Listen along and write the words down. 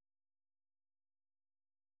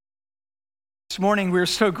This morning, we're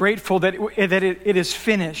so grateful that it is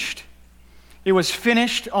finished. It was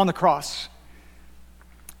finished on the cross.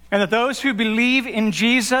 And that those who believe in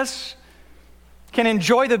Jesus can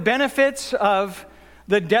enjoy the benefits of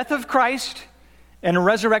the death of Christ and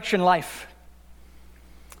resurrection life.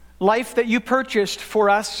 Life that you purchased for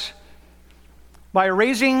us by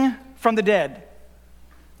raising from the dead.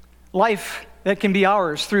 Life that can be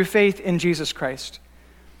ours through faith in Jesus Christ.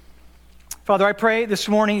 Father, I pray this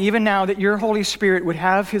morning, even now, that your Holy Spirit would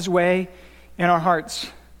have his way in our hearts.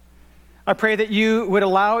 I pray that you would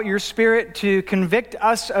allow your Spirit to convict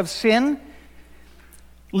us of sin,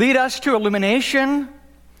 lead us to illumination,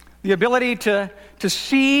 the ability to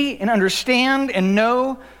see and understand and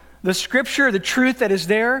know the Scripture, the truth that is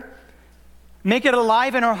there. Make it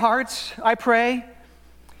alive in our hearts, I pray.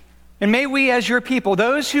 And may we, as your people,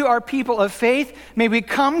 those who are people of faith, may we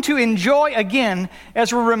come to enjoy again,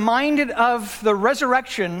 as we're reminded of the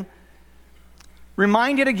resurrection,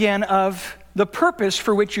 reminded again of the purpose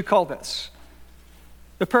for which you called us.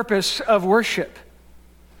 The purpose of worship.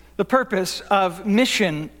 The purpose of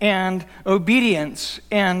mission and obedience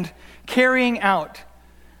and carrying out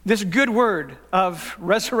this good word of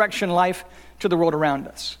resurrection life to the world around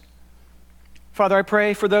us. Father, I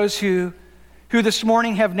pray for those who this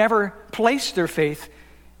morning have never placed their faith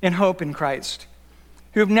and hope in Christ,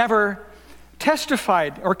 who have never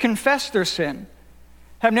testified or confessed their sin,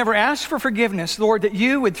 have never asked for forgiveness, Lord, that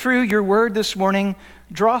you would, through your word this morning,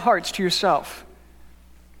 draw hearts to yourself.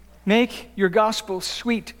 Make your gospel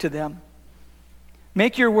sweet to them.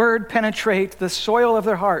 Make your word penetrate the soil of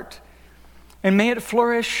their heart, and may it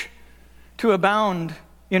flourish to abound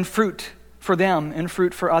in fruit for them and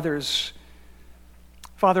fruit for others.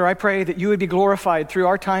 Father, I pray that you would be glorified through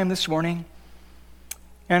our time this morning,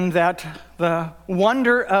 and that the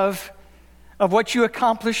wonder of what you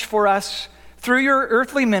accomplished for us through your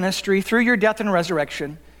earthly ministry, through your death and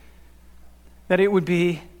resurrection, that it would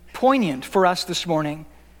be poignant for us this morning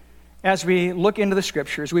as we look into the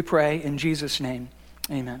Scriptures. We pray in Jesus' name,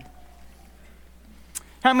 amen.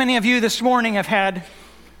 How many of you this morning can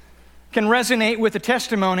resonate with the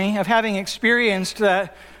testimony of having experienced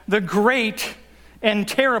the great and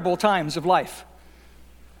terrible times of life?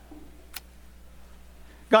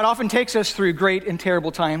 God often takes us through great and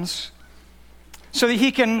terrible times so that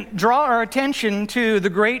he can draw our attention to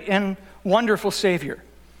the great and wonderful Savior.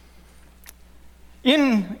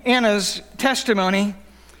 In Anna's testimony,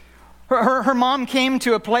 her mom came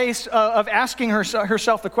to a place of asking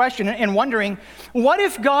herself the question and wondering, what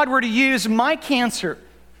if God were to use my cancer,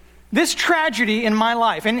 this tragedy in my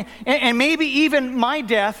life, and maybe even my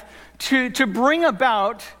death, to bring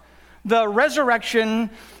about the resurrection,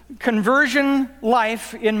 conversion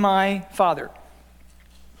life in my father?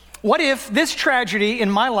 What if this tragedy in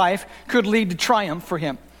my life could lead to triumph for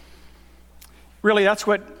him? Really, that's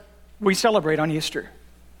what we celebrate on Easter.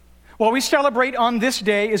 What we celebrate on this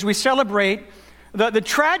day is we celebrate the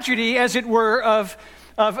tragedy, as it were, of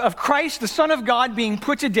Christ, the Son of God, being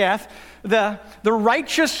put to death, the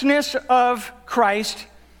righteousness of Christ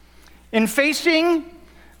in facing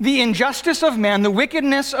the injustice of men, the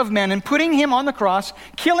wickedness of men, and putting him on the cross,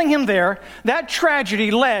 killing him there. That tragedy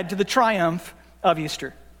led to the triumph of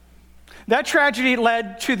Easter. That tragedy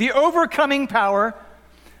led to the overcoming power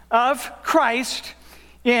of Christ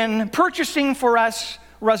in purchasing for us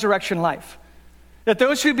resurrection life, that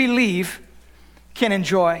those who believe can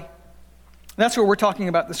enjoy. That's what we're talking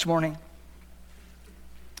about this morning.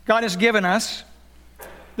 God has given us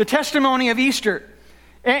the testimony of Easter.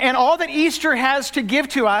 And all that Easter has to give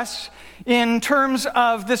to us in terms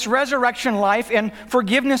of this resurrection life and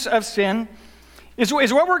forgiveness of sin is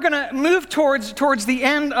what we're going to move towards the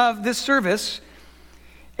end of this service.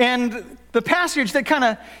 And the passage that kind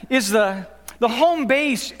of is the home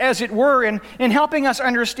base, as it were, in helping us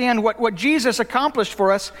understand what Jesus accomplished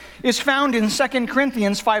for us is found in 2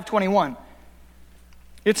 Corinthians 5:21.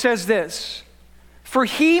 It says this, "For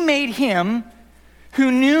he made him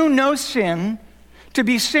who knew no sin to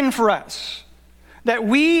be sin for us, that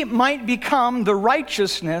we might become the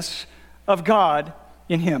righteousness of God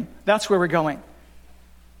in him." That's where we're going.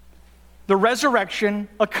 The resurrection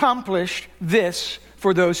accomplished this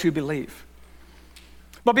for those who believe.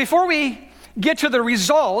 But before we get to the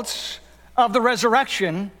results of the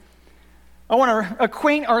resurrection, I want to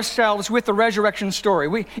acquaint ourselves with the resurrection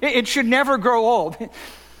story. It should never grow old.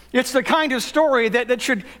 It's the kind of story that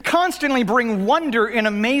should constantly bring wonder and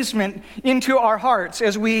amazement into our hearts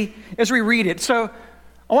as we read it. So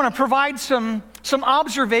I want to provide some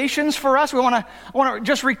observations for us. I want to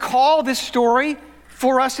just recall this story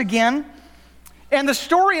for us again. And the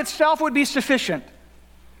story itself would be sufficient.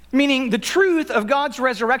 meaning the truth of God's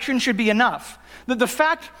resurrection should be enough. That the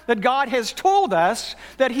fact that God has told us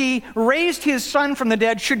that he raised his Son from the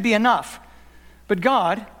dead should be enough. But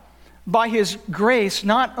God, by his grace,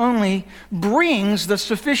 not only brings the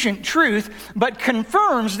sufficient truth, but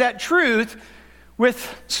confirms that truth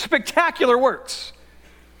with spectacular works.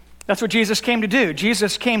 That's what Jesus came to do.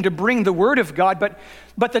 Jesus came to bring the word of God,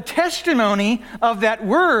 but the testimony of that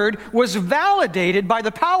word was validated by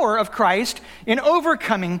the power of Christ in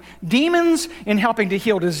overcoming demons, in helping to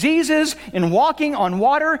heal diseases, in walking on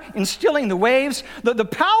water, in stilling the waves. The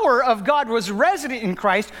power of God was resident in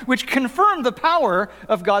Christ, which confirmed the power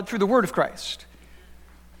of God through the word of Christ.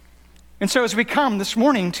 And so as we come this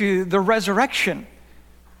morning to the resurrection,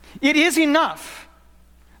 it is enough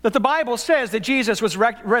that the Bible says that Jesus was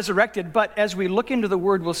resurrected, but as we look into the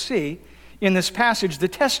Word, we'll see in this passage the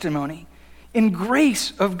testimony in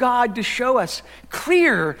grace of God to show us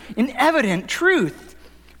clear and evident truth,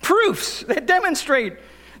 proofs that demonstrate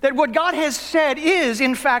that what God has said is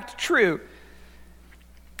in fact true.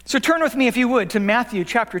 So turn with me, if you would, to Matthew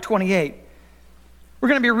chapter 28. We're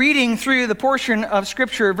going to be reading through the portion of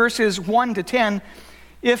Scripture, verses 1 to 10.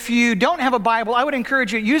 If you don't have a Bible, I would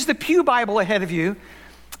encourage you, use the Pew Bible ahead of you.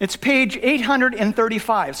 It's page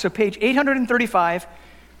 835. So page 835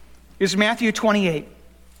 is Matthew 28.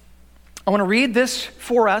 I want to read this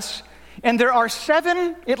for us. And there are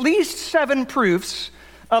at least seven proofs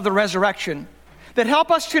of the resurrection that help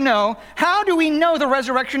us to know, how do we know the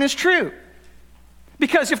resurrection is true?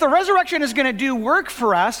 Because if the resurrection is going to do work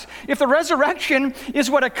for us, if the resurrection is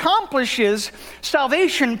what accomplishes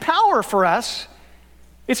salvation power for us,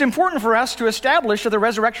 it's important for us to establish that the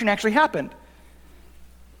resurrection actually happened.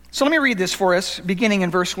 So let me read this for us, beginning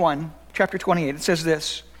in verse 1, chapter 28. It says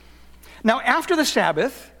this: Now after the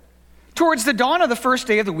Sabbath, towards the dawn of the first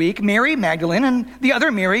day of the week, Mary Magdalene and the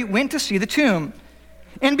other Mary went to see the tomb.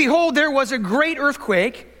 And behold, there was a great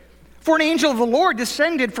earthquake, for an angel of the Lord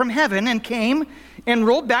descended from heaven and came and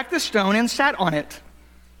rolled back the stone and sat on it.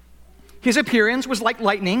 His appearance was like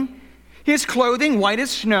lightning, his clothing white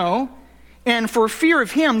as snow, and for fear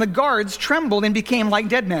of him the guards trembled and became like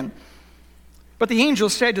dead men. But the angel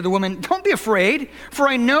said to the woman, Don't be afraid, for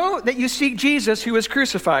I know that you seek Jesus who was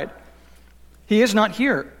crucified. He is not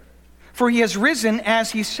here, for he has risen as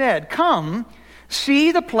he said. Come,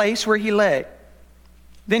 see the place where he lay.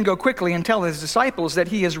 Then go quickly and tell his disciples that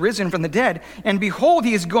he is risen from the dead. And behold,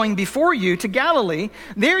 he is going before you to Galilee.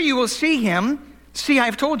 There you will see him. See, I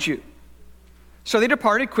have told you. So they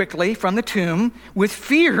departed quickly from the tomb with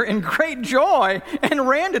fear and great joy and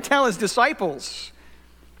ran to tell his disciples.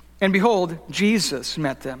 And behold, Jesus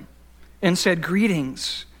met them and said,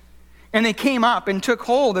 Greetings. And they came up and took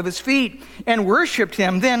hold of his feet and worshiped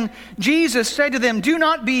him. Then Jesus said to them, Do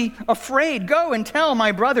not be afraid. Go and tell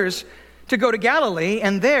my brothers to go to Galilee,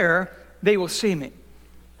 and there they will see me.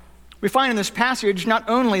 We find in this passage not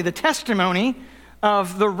only the testimony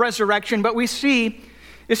of the resurrection, but we see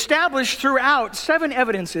established throughout 7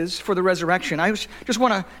 evidences for the resurrection. I just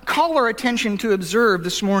want to call our attention to observe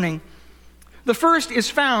this morning. The first is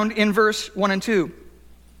found in verse 1 and 2.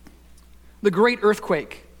 The great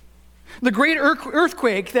earthquake. The great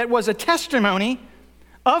earthquake that was a testimony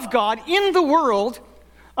of God in the world,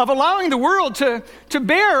 of allowing the world to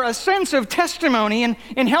bear a sense of testimony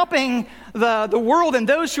and helping the world and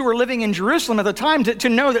those who were living in Jerusalem at the time to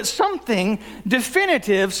know that something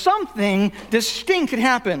definitive, something distinct had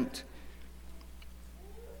happened.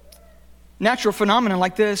 Natural phenomena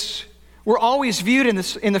like this were always viewed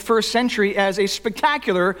in the first century as a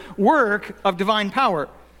spectacular work of divine power.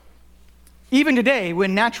 Even today,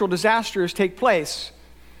 when natural disasters take place,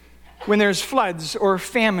 when there's floods or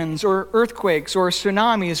famines or earthquakes or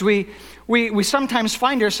tsunamis, we sometimes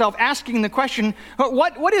find ourselves asking the question,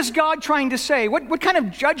 what is God trying to say? What kind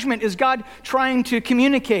of judgment is God trying to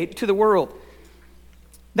communicate to the world?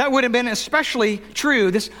 That would have been especially true,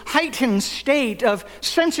 this heightened state of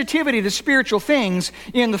sensitivity to spiritual things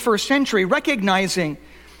in the first century, recognizing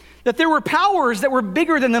that there were powers that were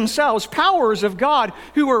bigger than themselves, powers of God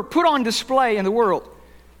who were put on display in the world.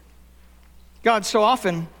 God so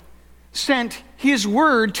often sent his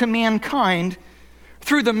word to mankind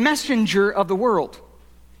through the messenger of the world.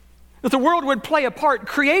 That the world would play a part,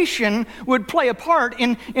 creation would play a part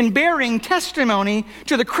in bearing testimony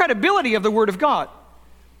to the credibility of the word of God.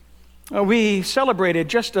 We celebrated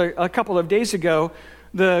just a couple of days ago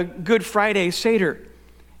the Good Friday Seder.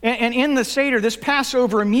 And in the Seder, this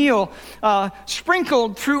Passover meal,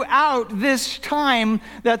 sprinkled throughout this time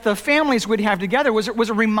that the families would have together was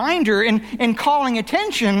a reminder in calling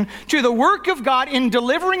attention to the work of God in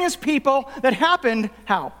delivering his people that happened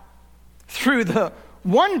how? Through the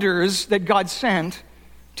wonders that God sent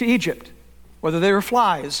to Egypt, whether they were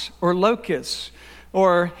flies or locusts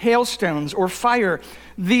or hailstones or fire.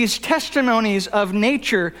 These testimonies of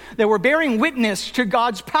nature that were bearing witness to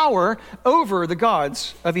God's power over the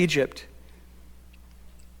gods of Egypt.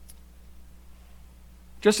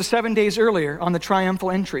 Just 7 days earlier, on the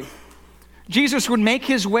triumphal entry, Jesus would make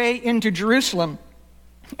his way into Jerusalem,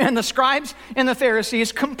 and the scribes and the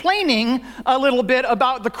Pharisees complaining a little bit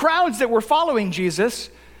about the crowds that were following Jesus,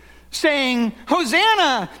 saying,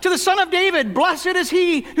 "Hosanna to the Son of David, blessed is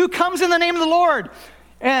he who comes in the name of the Lord."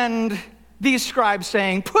 And these scribes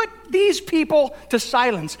saying, "Put these people to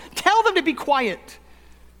silence. Tell them to be quiet."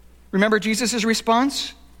 Remember Jesus'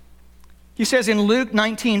 response? He says in Luke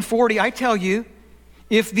 19:40, "I tell you,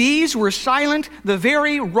 if these were silent, the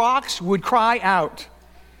very rocks would cry out."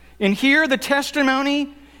 And here the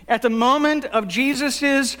testimony at the moment of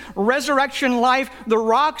Jesus' resurrection life, the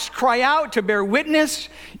rocks cry out to bear witness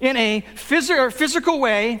in a physical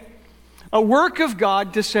way, a work of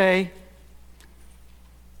God to say,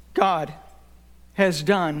 God has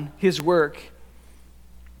done his work.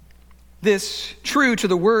 This, true to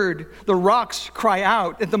the word, the rocks cry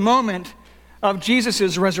out at the moment of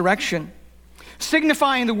Jesus' resurrection,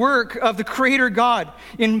 signifying the work of the Creator God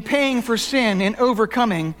in paying for sin and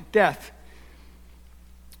overcoming death.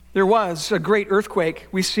 There was a great earthquake,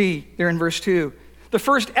 we see there in verse 2. The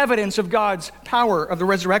first evidence of God's power of the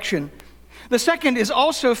resurrection. The second is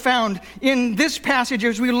also found in this passage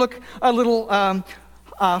as we look a little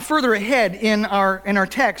further ahead in our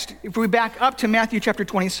text. If we back up to Matthew chapter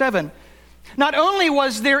 27. Not only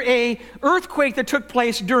was there an earthquake that took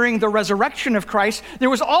place during the resurrection of Christ, there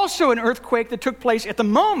was also an earthquake that took place at the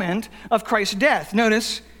moment of Christ's death.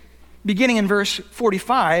 Notice, beginning in verse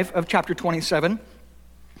 45 of chapter 27,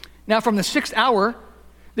 "Now from the 6th hour,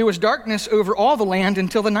 there was darkness over all the land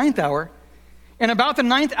until the 9th hour. And about the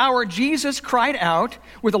 9th hour, Jesus cried out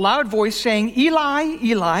with a loud voice, saying, Eli,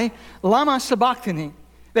 Eli, lama sabachthani?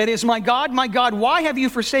 That is, my God, why have you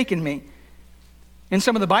forsaken me? And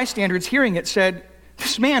some of the bystanders hearing it said,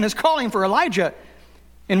 This man is calling for Elijah.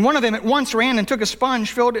 And one of them at once ran and took a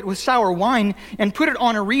sponge, filled it with sour wine, and put it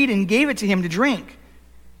on a reed and gave it to him to drink.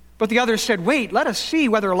 But the others said, Wait, let us see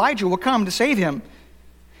whether Elijah will come to save him.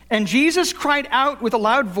 And Jesus cried out with a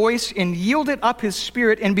loud voice and yielded up his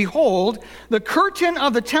spirit. And behold, the curtain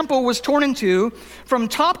of the temple was torn in two from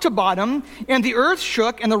top to bottom, and the earth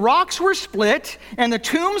shook, and the rocks were split, and the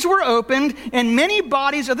tombs were opened, and many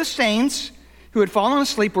bodies of the saints who had fallen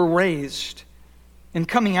asleep were raised. And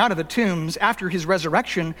coming out of the tombs after his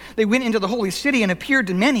resurrection, they went into the holy city and appeared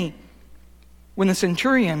to many. When the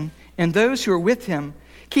centurion and those who were with him,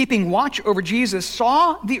 keeping watch over Jesus,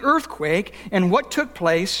 saw the earthquake and what took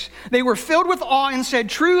place, they were filled with awe and said,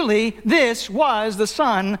 Truly, this was the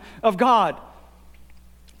Son of God.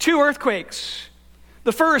 2 earthquakes.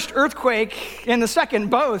 The first earthquake and the second,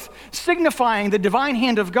 both signifying the divine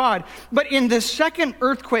hand of God. But in the second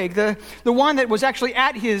earthquake, the one that was actually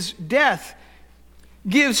at his death,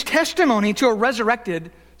 gives testimony to a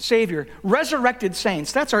resurrected Savior. Resurrected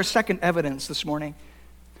saints. That's our second evidence this morning.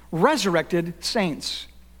 Resurrected saints.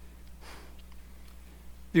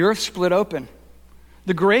 The earth split open.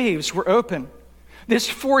 The graves were open. This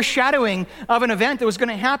foreshadowing of an event that was going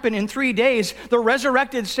to happen in 3 days, the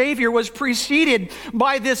resurrected Savior, was preceded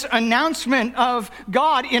by this announcement of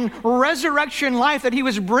God in resurrection life that he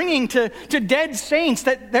was bringing to dead saints,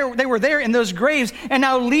 that they were there in those graves, and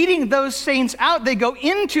now leading those saints out. They go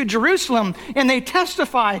into Jerusalem and they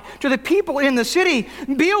testify to the people in the city,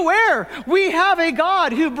 Be aware, we have a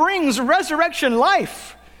God who brings resurrection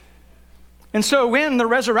life. And so when the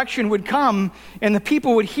resurrection would come and the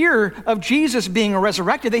people would hear of Jesus being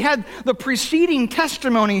resurrected, they had the preceding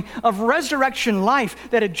testimony of resurrection life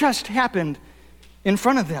that had just happened in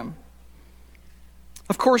front of them.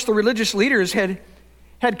 Of course, the religious leaders had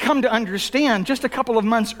come to understand just a couple of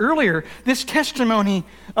months earlier this testimony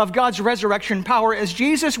of God's resurrection power as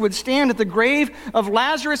Jesus would stand at the grave of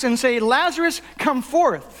Lazarus and say, Lazarus, come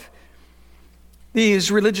forth.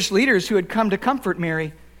 These religious leaders who had come to comfort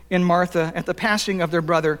Mary and Martha at the passing of their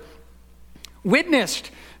brother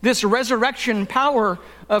witnessed this resurrection power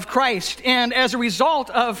of Christ. And as a result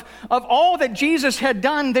of all that Jesus had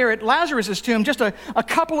done there at Lazarus' tomb just a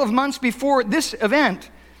couple of months before this event,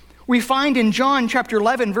 we find in John chapter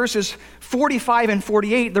 11, verses 45 and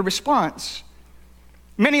 48, the response.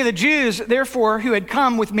 Many of the Jews, therefore, who had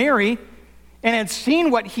come with Mary and had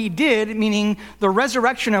seen what he did, meaning the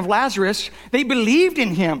resurrection of Lazarus, they believed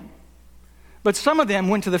in him. But some of them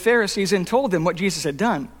went to the Pharisees and told them what Jesus had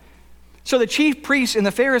done. So the chief priests and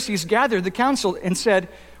the Pharisees gathered the council and said,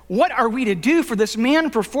 what are we to do? For this man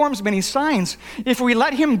performs many signs. If we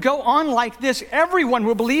let him go on like this, everyone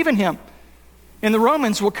will believe in him, and the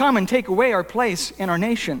Romans will come and take away our place in our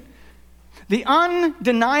nation." The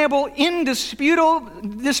undeniable,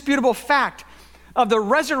 indisputable fact of the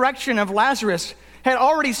resurrection of Lazarus had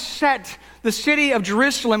already set the city of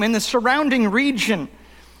Jerusalem and the surrounding region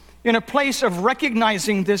in a place of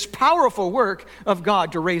recognizing this powerful work of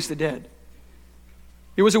God to raise the dead.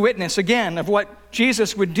 It was a witness, again, of what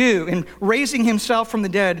Jesus would do in raising himself from the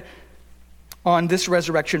dead on this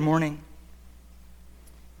resurrection morning.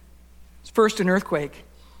 First an earthquake,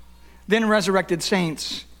 then resurrected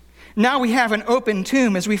saints. Now we have an open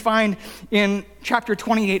tomb, as we find in chapter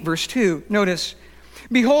 28, verse 2. Notice,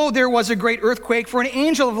 "Behold, there was a great earthquake, for an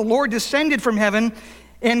angel of the Lord descended from heaven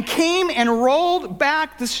and came and rolled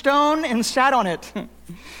back the stone and sat on it."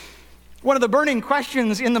 One of the burning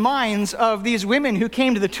questions in the minds of these women who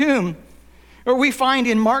came to the tomb, or we find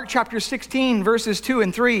in Mark chapter 16, verses 2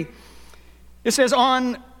 and 3. It says,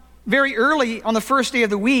 very early on the first day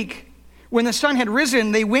of the week, when the sun had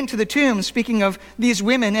risen, they went to the tomb, speaking of these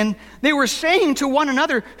women, and they were saying to one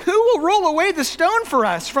another, "Who will roll away the stone for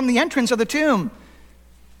us from the entrance of the tomb?"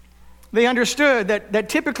 They understood that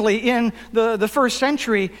typically in the first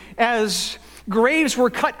century, as graves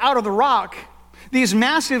were cut out of the rock, these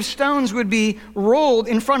massive stones would be rolled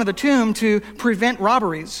in front of the tomb to prevent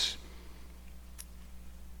robberies.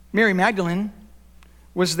 Mary Magdalene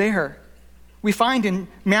was there. We find in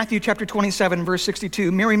Matthew chapter 27, verse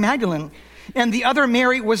 62, Mary Magdalene and the other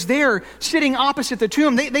Mary was there sitting opposite the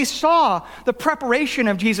tomb. They saw the preparation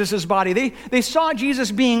of Jesus' body. They saw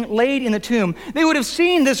Jesus being laid in the tomb. They would have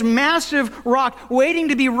seen this massive rock waiting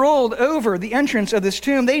to be rolled over the entrance of this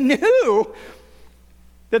tomb. They knew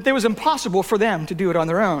that it was impossible for them to do it on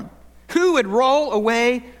their own. Who would roll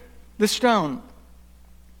away the stone?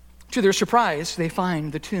 To their surprise, they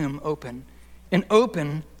find the tomb open, an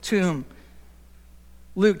open tomb.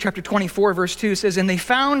 Luke chapter 24, verse 2 says, "And they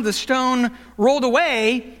found the stone rolled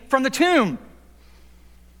away from the tomb."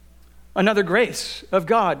 Another grace of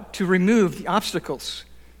God to remove the obstacles,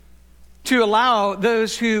 to allow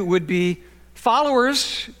those who would be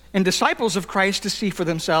followers and disciples of Christ to see for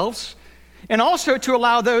themselves, and also to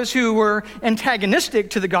allow those who were antagonistic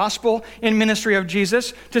to the gospel and ministry of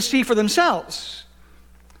Jesus to see for themselves.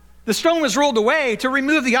 The stone was rolled away to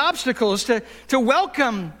remove the obstacles, to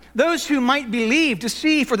welcome those who might believe, to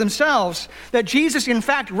see for themselves that Jesus in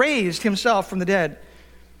fact raised himself from the dead.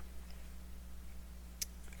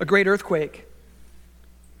 A great earthquake,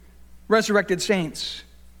 resurrected saints,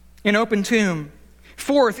 an open tomb.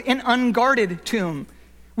 Fourth, an unguarded tomb.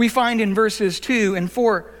 We find in verses 2 and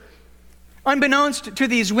 4. Unbeknownst to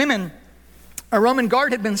these women, a Roman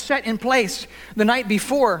guard had been set in place the night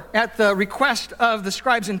before at the request of the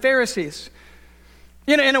scribes and Pharisees.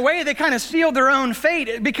 In a way, they kind of sealed their own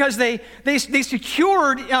fate because they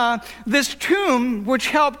secured this tomb, which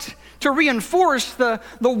helped to reinforce the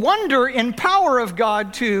wonder and power of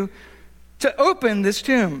God to open this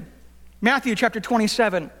tomb. Matthew chapter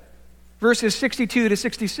 27, verses 62 to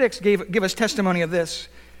 66 give us testimony of this.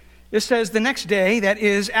 It says, "The next day, that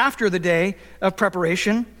is after the day of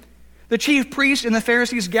preparation, the chief priests and the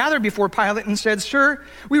Pharisees gathered before Pilate and said, 'Sir,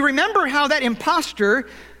 we remember how that impostor,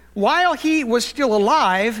 while he was still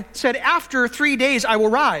alive, said, "After 3 days I will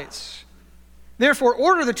rise." Therefore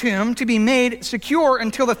order the tomb to be made secure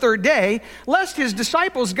until the third day, lest his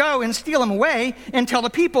disciples go and steal him away and tell the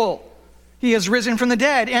people, he has risen from the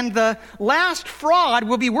dead, and the last fraud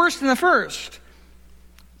will be worse than the first.'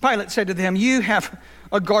 Pilate said to them, 'You have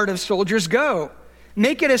a guard of soldiers. Go,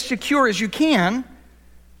 make it as secure as you can.'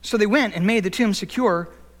 So they went and made the tomb secure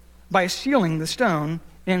by sealing the stone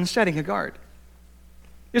and setting a guard."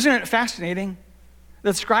 Isn't it fascinating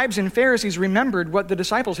that scribes and Pharisees remembered what the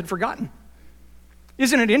disciples had forgotten?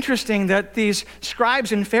 Isn't it interesting that these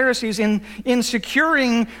scribes and Pharisees, in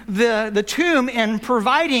securing the tomb and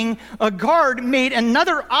providing a guard, made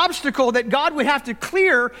another obstacle that God would have to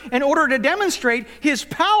clear in order to demonstrate his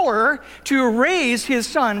power to raise his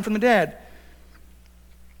son from the dead?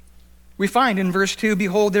 We find in verse 2,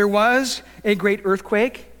 "Behold, there was a great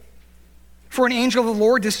earthquake, for an angel of the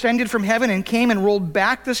Lord descended from heaven and came and rolled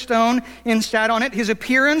back the stone and sat on it. His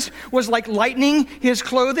appearance was like lightning, his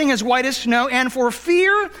clothing as white as snow, and for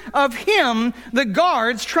fear of him the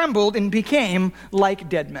guards trembled and became like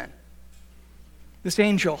dead men." This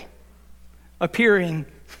angel appearing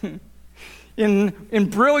in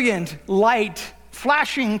brilliant light,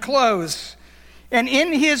 flashing clothes, and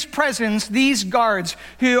in his presence these guards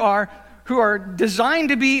who are designed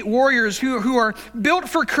to be warriors, who are built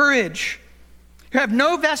for courage, who have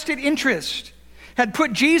no vested interest, had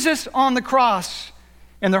put Jesus on the cross,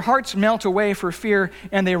 and their hearts melt away for fear,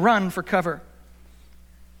 and they run for cover.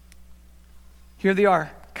 Here they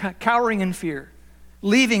are, cowering in fear,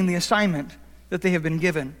 leaving the assignment that they have been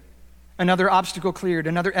given. Another obstacle cleared,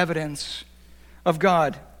 another evidence of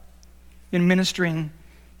God in ministering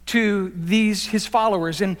to his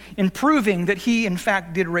followers and in proving that he, in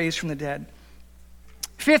fact, did raise from the dead.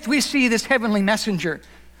 Fifth, we see this heavenly messenger.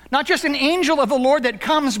 Not just an angel of the Lord that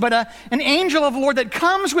comes, but an angel of the Lord that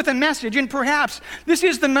comes with a message. And perhaps this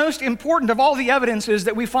is the most important of all the evidences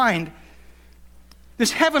that we find.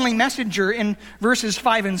 This heavenly messenger in verses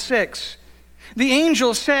 5 and 6. The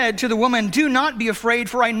angel said to the woman, "Do not be afraid,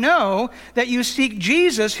 for I know that you seek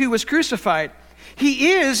Jesus who was crucified.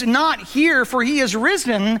 He is not here, for he is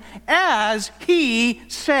risen as he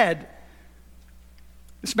said."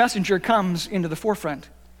 This messenger comes into the forefront.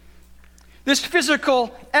 This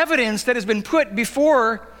physical evidence that has been put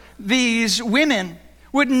before these women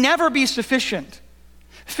would never be sufficient.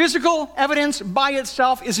 Physical evidence by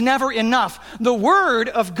itself is never enough. The Word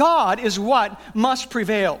of God is what must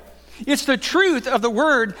prevail. It's the truth of the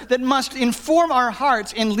Word that must inform our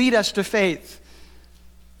hearts and lead us to faith.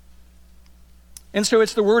 And so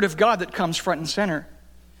it's the Word of God that comes front and center.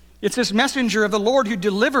 It's this messenger of the Lord who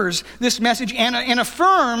delivers this message and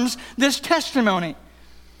affirms this testimony.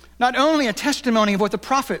 Not only a testimony of what the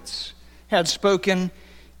prophets had spoken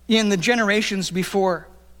in the generations before,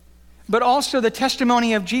 but also the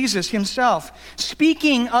testimony of Jesus himself,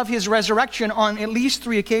 speaking of his resurrection on at least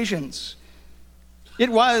 3 occasions.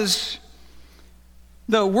 It was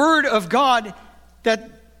the Word of God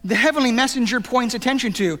that the heavenly messenger points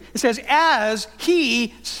attention to. It says, "As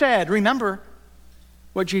he said." Remember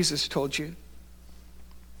what Jesus told you.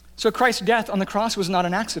 So Christ's death on the cross was not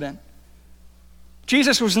an accident.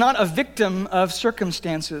 Jesus was not a victim of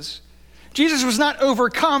circumstances. Jesus was not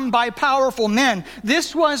overcome by powerful men.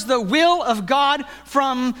 This was the will of God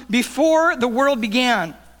from before the world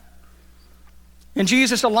began. And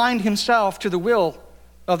Jesus aligned himself to the will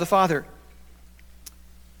of the Father.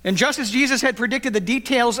 And just as Jesus had predicted the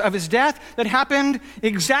details of his death that happened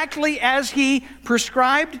exactly as he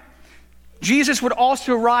prescribed, Jesus would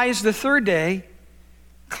also rise the 3rd day,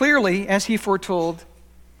 clearly as he foretold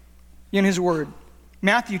in his word.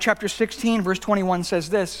 Matthew chapter 16, verse 21 says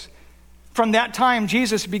this, "From that time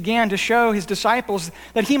Jesus began to show his disciples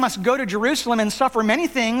that he must go to Jerusalem and suffer many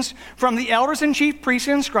things from the elders and chief priests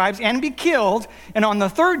and scribes and be killed, and on the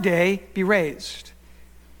 3rd day be raised."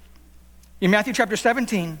 In Matthew chapter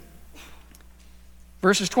 17,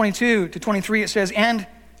 verses 22 to 23, it says, "And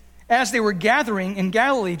as they were gathering in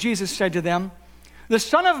Galilee, Jesus said to them, 'The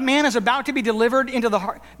Son of Man is about to be delivered into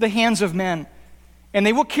the hands of men, and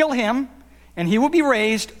they will kill him, and he will be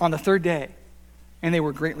raised on the 3rd day.' And they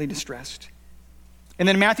were greatly distressed." And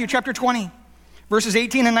then Matthew chapter 20, verses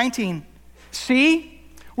 18 and 19. "See,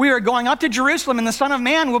 we are going up to Jerusalem, and the Son of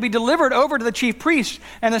Man will be delivered over to the chief priests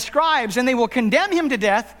and the scribes, and they will condemn him to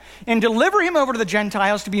death and deliver him over to the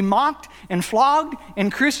Gentiles to be mocked and flogged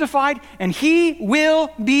and crucified, and he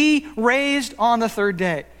will be raised on the 3rd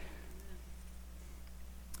day."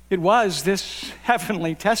 It was this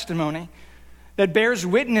heavenly testimony that bears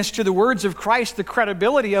witness to the words of Christ, the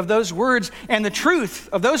credibility of those words, and the truth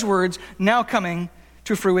of those words now coming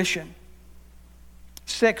to fruition.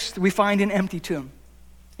 Sixth, we find an empty tomb.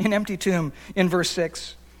 An empty tomb in verse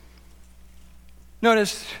 6.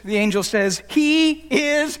 Notice the angel says, "He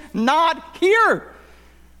is not here,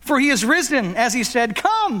 for he is risen, as he said.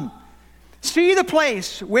 Come, see the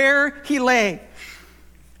place where he lay."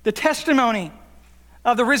 The testimony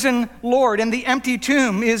of the risen Lord and the empty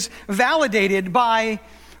tomb is validated by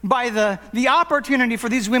the opportunity for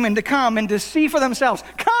these women to come and to see for themselves.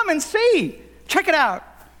 Come and see. Check it out.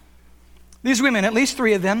 These women, at least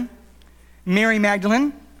 3 of them, Mary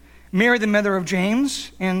Magdalene, Mary the mother of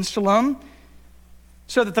James, and Salome,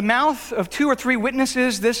 so that the mouth of 2 or 3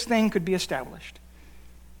 witnesses, this thing could be established.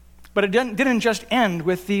 But it didn't just end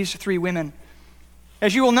with these 3 women.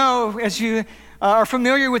 As you will know, as you are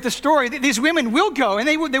familiar with the story, these women will go and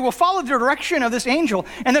they will follow the direction of this angel,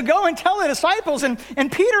 and they'll go and tell the disciples, and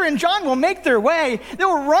Peter and John will make their way.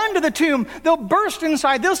 They'll run to the tomb. They'll burst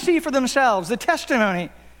inside. They'll see for themselves the testimony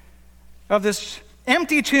of this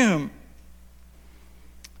empty tomb.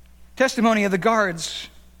 Testimony of the guards.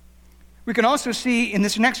 We can also see in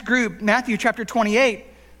this next group, Matthew chapter 28,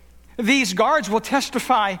 these guards will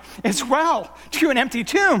testify as well to an empty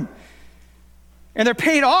tomb. And they're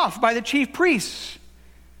paid off by the chief priests.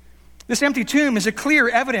 This empty tomb is a clear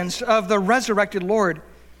evidence of the resurrected Lord,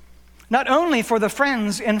 not only for the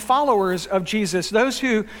friends and followers of Jesus, those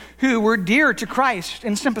who were dear to Christ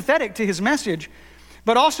and sympathetic to his message,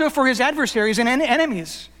 but also for his adversaries and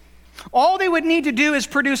enemies. All they would need to do is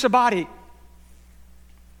produce a body.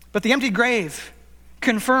 But the empty grave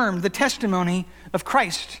confirmed the testimony of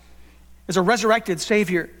Christ as a resurrected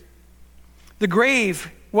Savior. The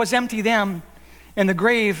grave was empty then, and the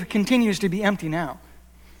grave continues to be empty now,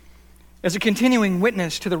 as a continuing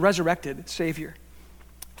witness to the resurrected Savior.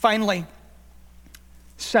 Finally,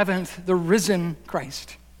 seventh, the risen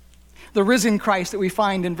Christ. The risen Christ that we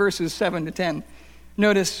find in verses 7 to 10.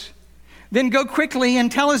 Notice, then go quickly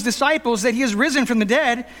and tell his disciples that he is risen from the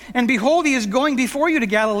dead, and behold, he is going before you to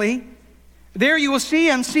Galilee. There you will see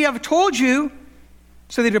him. See, I've told you.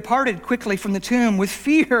 So they departed quickly from the tomb with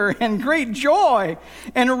fear and great joy,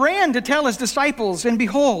 and ran to tell his disciples. And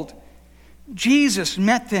behold, Jesus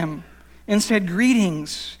met them and said,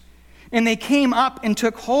 greetings. And they came up and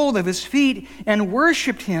took hold of his feet and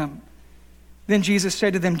worshiped him. Then Jesus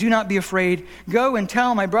said to them, do not be afraid. Go and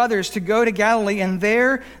tell my brothers to go to Galilee, and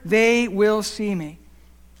there they will see me.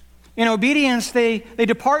 In obedience, they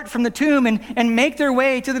depart from the tomb and make their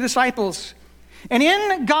way to the disciples. And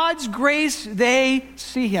in God's grace, they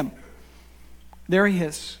see him. There he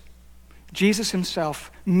is. Jesus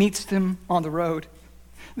himself meets them on the road.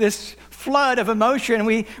 This flood of emotion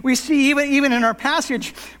we see even in our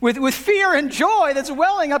passage with fear and joy that's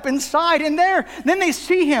welling up inside. And then they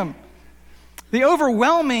see him. The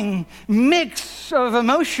overwhelming mix of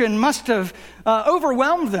emotion must have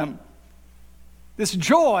overwhelmed them. This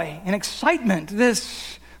joy and excitement,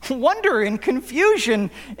 this wonder and confusion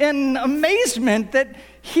and amazement that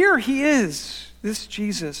here he is, this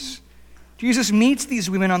Jesus. Jesus meets these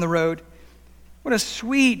women on the road. What a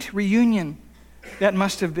sweet reunion that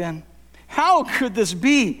must have been. How could this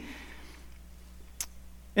be?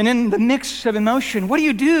 And in the mix of emotion, what do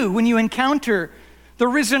you do when you encounter the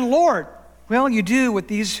risen Lord? Well, you do what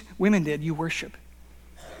these women did. You worship.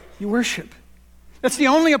 You worship. That's the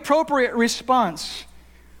only appropriate response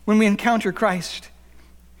when we encounter Christ.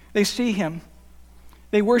 They see him.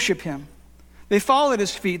 They worship him. They fall at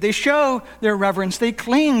his feet. They show their reverence. They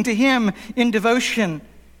cling to him in devotion.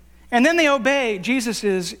 And then they obey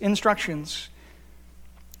Jesus' instructions.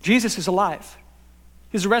 Jesus is alive.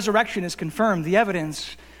 His resurrection is confirmed. The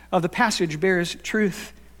evidence of the passage bears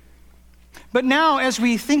truth. But now, as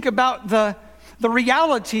we think about the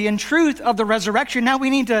reality and truth of the resurrection, now we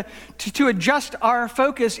need to adjust our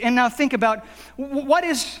focus and now think about what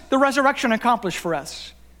is the resurrection accomplished for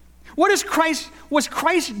us? Was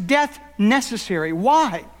Christ's death necessary?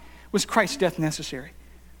 Why was Christ's death necessary?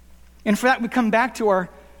 And for that, we come back to our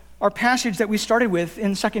passage that we started with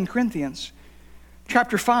in 2 Corinthians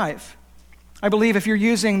chapter 5. I believe if you're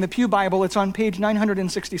using the Pew Bible, it's on page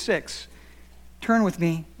 966. Turn with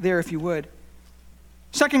me there if you would.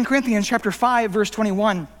 2 Corinthians chapter 5, verse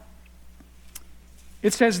 21.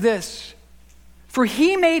 It says this, for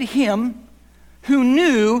he made him who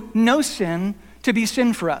knew no sin to be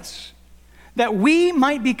sin for us, that we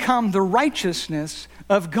might become the righteousness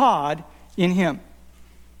of God in him.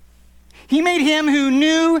 He made him who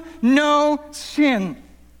knew no sin.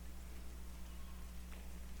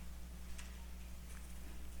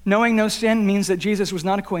 Knowing no sin means that Jesus was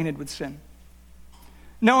not acquainted with sin.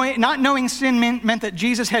 Not knowing sin meant that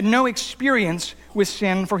Jesus had no experience with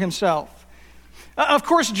sin for himself. Of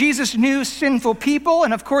course, Jesus knew sinful people,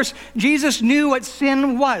 and of course, Jesus knew what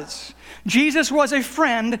sin was. Jesus was a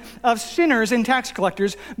friend of sinners and tax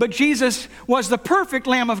collectors, but Jesus was the perfect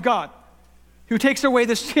Lamb of God who takes away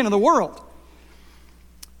the sin of the world.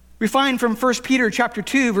 We find from 1 Peter chapter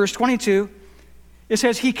 2, verse 22, it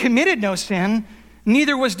says, he committed no sin,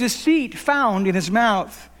 neither was deceit found in his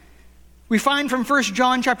mouth. We find from 1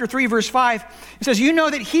 John chapter 3, verse 5, it says, you know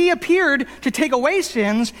that he appeared to take away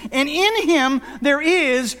sins, and in him there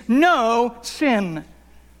is no sin.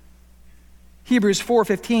 Hebrews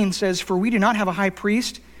 4:15 says, for we do not have a high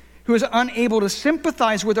priest who is unable to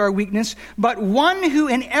sympathize with our weakness, but one who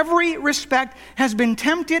in every respect has been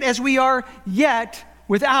tempted as we are, yet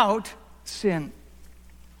without sin.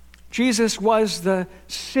 Jesus was the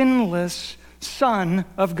sinless Son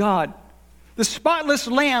of God, the spotless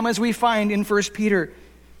Lamb, as we find in 1 Peter.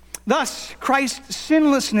 Thus, Christ's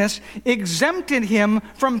sinlessness exempted him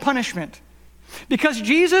from punishment. Because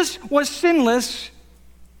Jesus was sinless,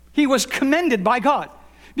 he was commended by God.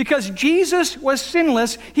 Because Jesus was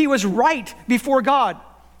sinless, he was right before God.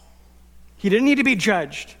 He didn't need to be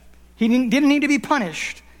judged. He didn't need to be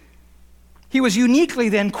punished. He was uniquely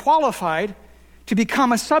then qualified to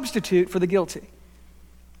become a substitute for the guilty.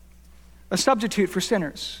 A substitute for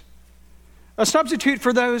sinners. A substitute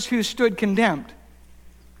for those who stood condemned.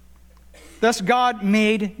 Thus God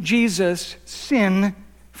made Jesus sin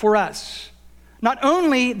for us. Not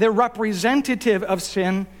only the representative of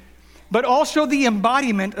sin, but also the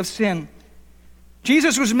embodiment of sin.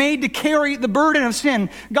 Jesus was made to carry the burden of sin.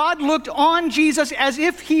 God looked on Jesus as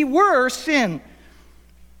if he were sin.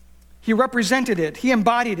 He represented it. He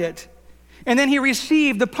embodied it. And then he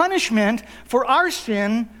received the punishment for our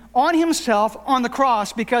sin on himself on the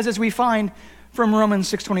cross, because as we find from Romans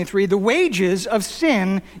 6:23, the wages of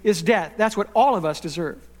sin is death. That's what all of us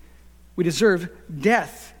deserve. We deserve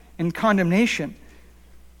death and condemnation.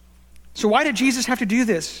 So why did Jesus have to do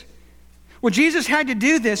this? Well, Jesus had to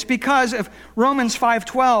do this because of Romans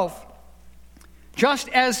 5:12. Just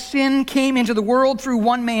as sin came into the world through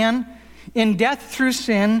one man, in death through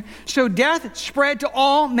sin, so death spread to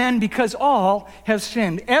all men because all have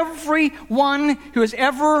sinned. Everyone who has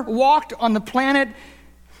ever walked on the planet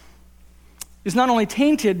is not only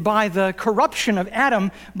tainted by the corruption of Adam,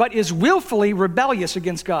 but is willfully rebellious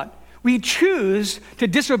against God. We choose to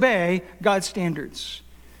disobey God's standards.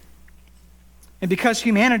 And because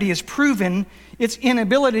humanity has proven its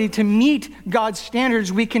inability to meet God's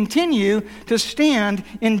standards, we continue to stand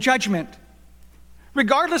in judgment.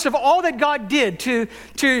 Regardless of all that God did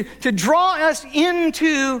to draw us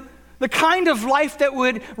into the kind of life that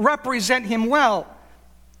would represent him well.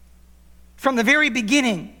 From the very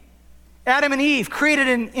beginning, Adam and Eve created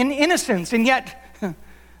in innocence, and yet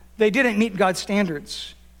they didn't meet God's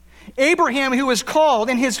standards. Abraham, who was called,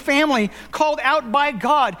 and his family, called out by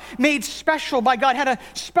God, made special by God, had a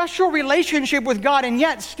special relationship with God, and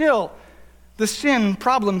yet still the sin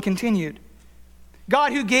problem continued.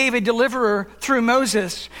 God, who gave a deliverer through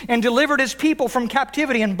Moses and delivered his people from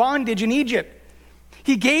captivity and bondage in Egypt.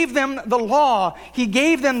 He gave them the law. He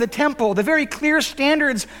gave them the temple, the very clear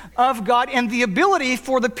standards of God, and the ability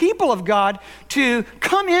for the people of God to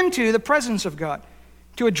come into the presence of God,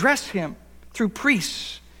 to address him through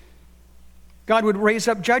priests. God would raise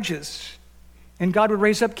up judges, and God would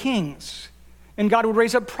raise up kings, and God would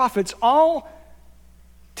raise up prophets, all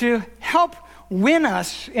to help win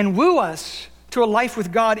us and woo us to a life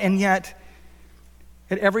with God, and yet,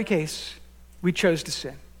 in every case, we chose to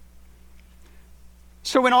sin.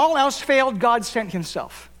 So when all else failed, God sent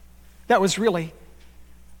himself. That was really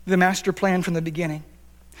the master plan from the beginning,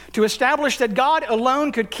 to establish that God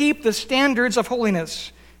alone could keep the standards of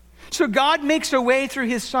holiness. So God makes a way through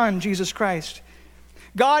his Son, Jesus Christ.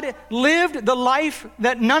 God lived the life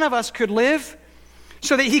that none of us could live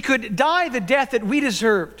so that he could die the death that we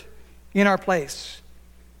deserved in our place,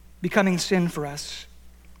 becoming sin for us.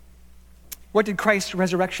 What did Christ's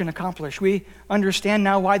resurrection accomplish? We understand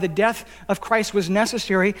now why the death of Christ was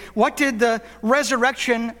necessary. What did the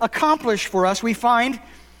resurrection accomplish for us? We find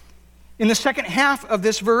in the second half of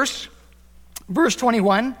this verse, verse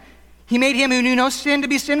 21, he made him who knew no sin to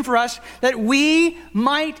be sin for us, that we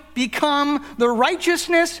might become the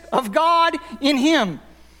righteousness of God in him.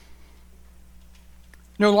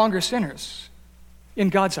 No longer sinners in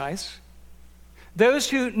God's eyes. Those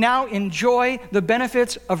who now enjoy the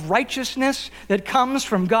benefits of righteousness that comes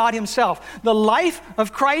from God himself. The life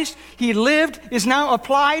of Christ he lived is now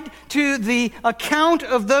applied to the account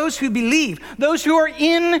of those who believe, those who are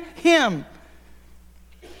in him.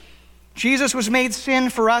 Jesus was made sin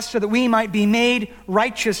for us so that we might be made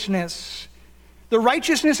righteousness. The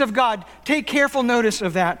righteousness of God. Take careful notice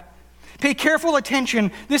of that. Pay careful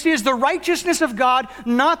attention. This is the righteousness of God,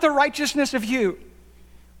 not the righteousness of you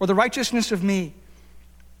or the righteousness of me.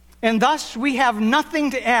 And thus we have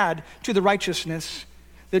nothing to add to the righteousness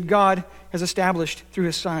that God has established through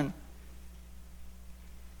his Son.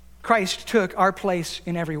 Christ took our place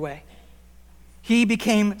in every way. He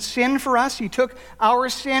became sin for us. He took our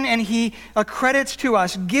sin and he accredits to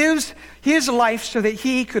us, gives his life so that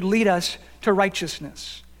he could lead us to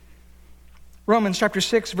righteousness. Romans chapter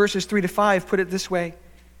 6, verses 3-5 put it this way.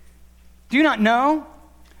 Do you not know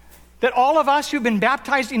that all of us who've been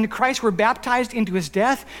baptized into Christ were baptized into his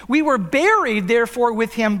death? We were buried, therefore,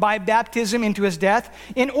 with him by baptism into his death,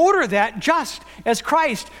 in order that, just as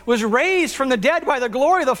Christ was raised from the dead by the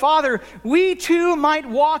glory of the Father, we too might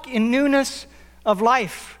walk in newness of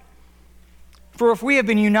life. For if we have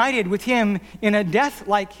been united with him in a death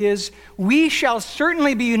like his, we shall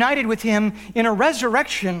certainly be united with him in a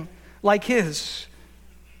resurrection like his.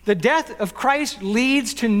 The death of Christ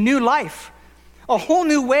leads to new life, a whole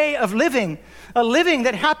new way of living, a living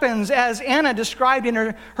that happens as Anna described in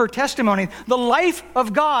her testimony, the life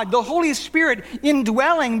of God, the Holy Spirit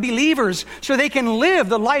indwelling believers so they can live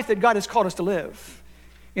the life that God has called us to live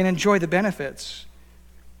and enjoy the benefits.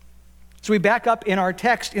 So we back up in our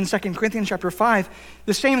text in 2 Corinthians chapter 5.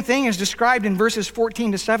 The same thing is described in verses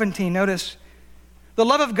 14-17. Notice, the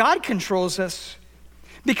love of God controls us,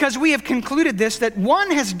 because we have concluded this, that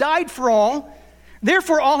one has died for all,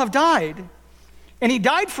 therefore all have died. And he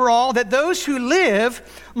died for all, that those who live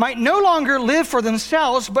might no longer live for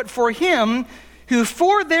themselves, but for him who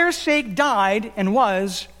for their sake died and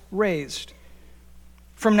was raised.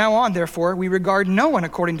 From now on, therefore, we regard no one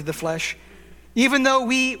according to the flesh. Even though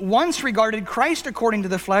we once regarded Christ according to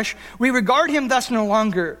the flesh, we regard him thus no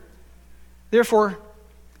longer. Therefore,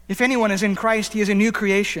 if anyone is in Christ, he is a new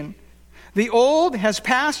creation. The old has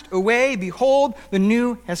passed away. Behold, the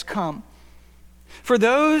new has come. For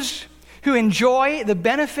those who enjoy the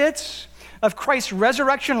benefits of Christ's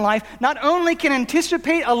resurrection life not only can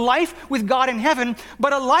anticipate a life with God in heaven,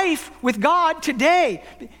 but a life with God today.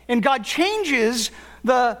 And God changes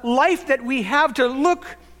the life that we have to look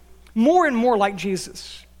more and more like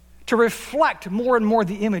Jesus, to reflect more and more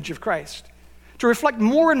the image of Christ, to reflect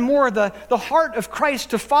more and more the heart of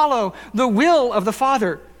Christ, to follow the will of the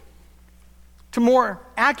Father, to more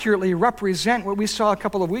accurately represent what we saw a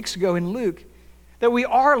couple of weeks ago in Luke, that we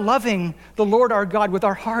are loving the Lord our God with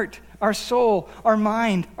our heart, our soul, our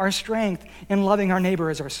mind, our strength, and loving our neighbor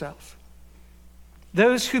as ourselves.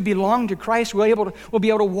 Those who belong to Christ will be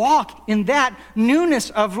able to walk in that newness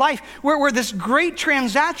of life, where this great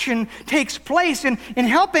transaction takes place in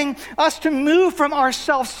helping us to move from our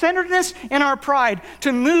self-centeredness and our pride,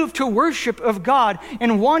 to move to worship of God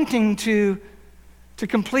and wanting to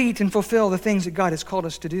complete and fulfill the things that God has called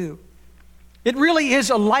us to do. It really is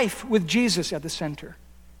a life with Jesus at the center,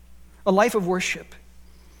 a life of worship.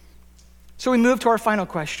 So we move to our final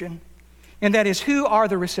question, and that is, who are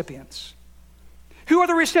the recipients? Who are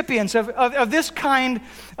the recipients of this kind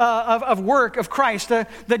of work of Christ,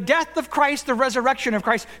 the death of Christ, the resurrection of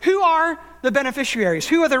Christ? Who are the beneficiaries?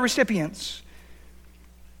 Who are the recipients?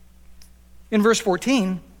 In verse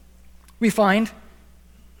 14, we find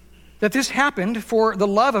that this happened for the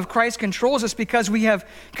love of Christ controls us, because we have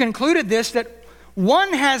concluded this, that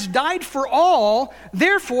one has died for all,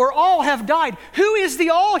 therefore all have died. Who is the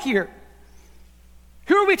all here?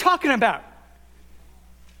 Who are we talking about?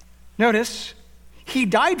 Notice, he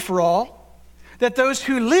died for all, that those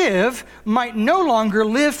who live might no longer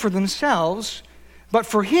live for themselves, but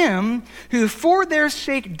for him who for their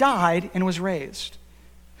sake died and was raised.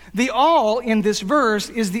 The all in this verse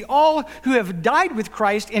is the all who have died with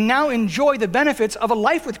Christ and now enjoy the benefits of a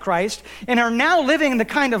life with Christ and are now living the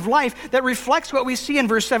kind of life that reflects what we see in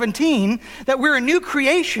verse 17, that we're a new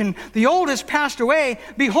creation. The old has passed away.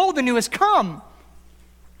 Behold, the new has come.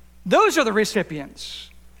 Those are the recipients.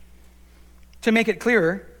 To make it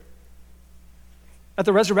clearer, at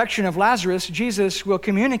the resurrection of Lazarus, Jesus will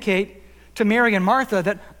communicate to Mary and Martha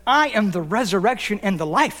that I am the resurrection and the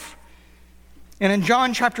life. And in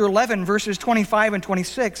John chapter 11, verses 25 and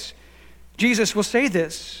 26, Jesus will say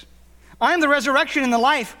this: I am the resurrection and the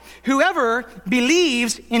life. Whoever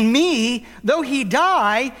believes in me, though he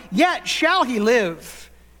die, yet shall he live.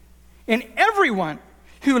 And everyone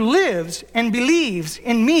who lives and believes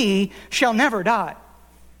in me shall never die.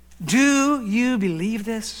 Do you believe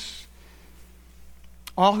this?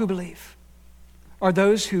 All who believe are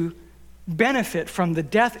those who benefit from the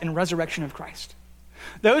death and resurrection of Christ.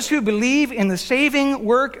 Those who believe in the saving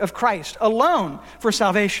work of Christ alone for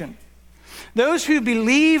salvation. Those who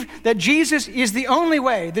believe that Jesus is the only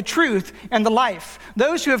way, the truth, and the life.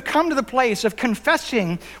 Those who have come to the place of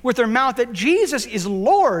confessing with their mouth that Jesus is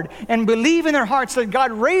Lord and believe in their hearts that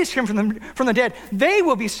God raised him from the dead, they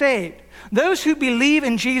will be saved. Those who believe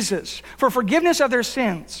in Jesus for forgiveness of their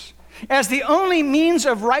sins as the only means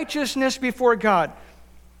of righteousness before God,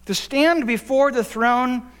 to stand before the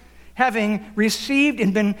throne having received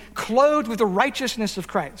and been clothed with the righteousness of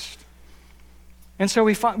Christ. And so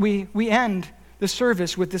we end the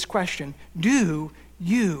service with this question: do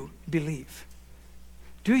you believe?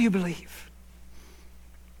 Do you believe?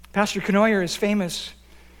 Pastor Knoyer is famous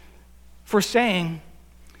for saying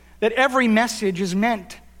that every message is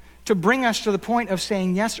meant to bring us to the point of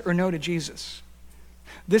saying yes or no to Jesus.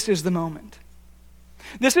 This is the moment.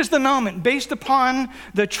 This is the moment based upon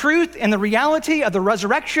the truth and the reality of the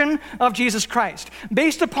resurrection of Jesus Christ,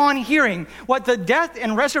 based upon hearing what the death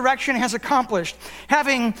and resurrection has accomplished,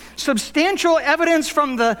 having substantial evidence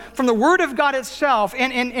from the Word of God itself,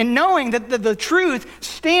 and knowing that the truth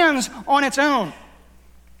stands on its own,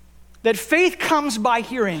 that faith comes by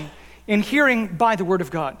hearing, and hearing by the Word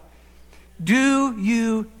of God. Do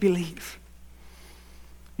you believe?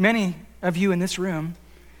 Many of you in this room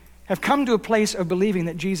have come to a place of believing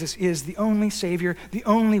that Jesus is the only Savior, the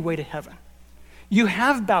only way to heaven. You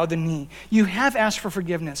have bowed the knee. You have asked for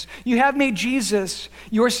forgiveness. You have made Jesus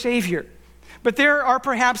your Savior. But there are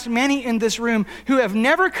perhaps many in this room who have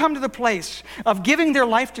never come to the place of giving their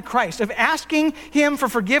life to Christ, of asking him for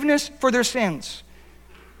forgiveness for their sins.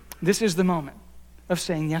 This is the moment of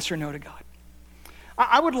saying yes or no to God.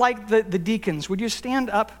 I would like the deacons, would you stand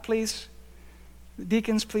up, please? The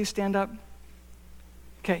deacons, please stand up.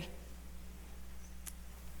 Okay.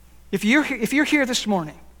 If you're here this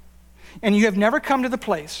morning and you have never come to the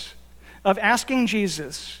place of asking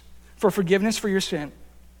Jesus for forgiveness for your sin,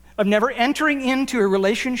 of never entering into a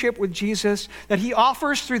relationship with Jesus that he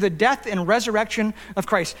offers through the death and resurrection of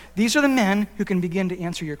Christ, these are the men who can begin to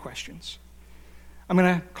answer your questions. I'm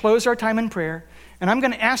going to close our time in prayer, and I'm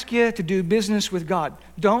going to ask you to do business with God.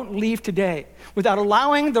 Don't leave today without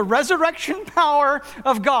allowing the resurrection power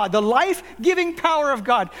of God, the life-giving power of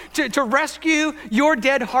God, to rescue your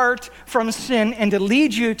dead heart from sin and to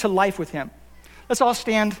lead you to life with him. Let's all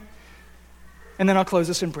stand, and then I'll close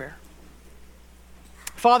this in prayer.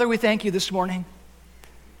 Father, we thank you this morning.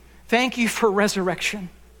 Thank you for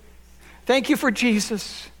resurrection. Thank you for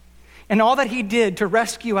Jesus and all that he did to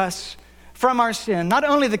rescue us from our sin. Not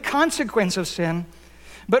only the consequence of sin,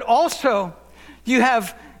 but also you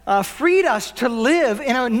have freed us to live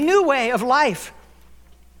in a new way of life.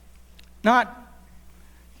 Not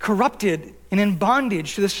corrupted and in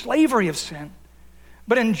bondage to the slavery of sin,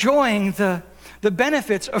 but enjoying the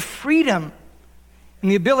benefits of freedom and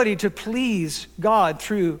the ability to please God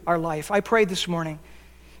through our life. I pray this morning,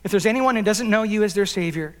 if there's anyone who doesn't know you as their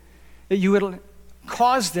Savior, that you would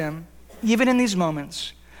cause them, even in these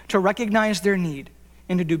moments, to recognize their need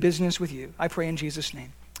and to do business with you. I pray in Jesus'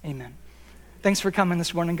 name, amen. Thanks for coming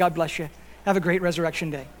this morning. God bless you. Have a great resurrection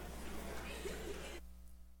day.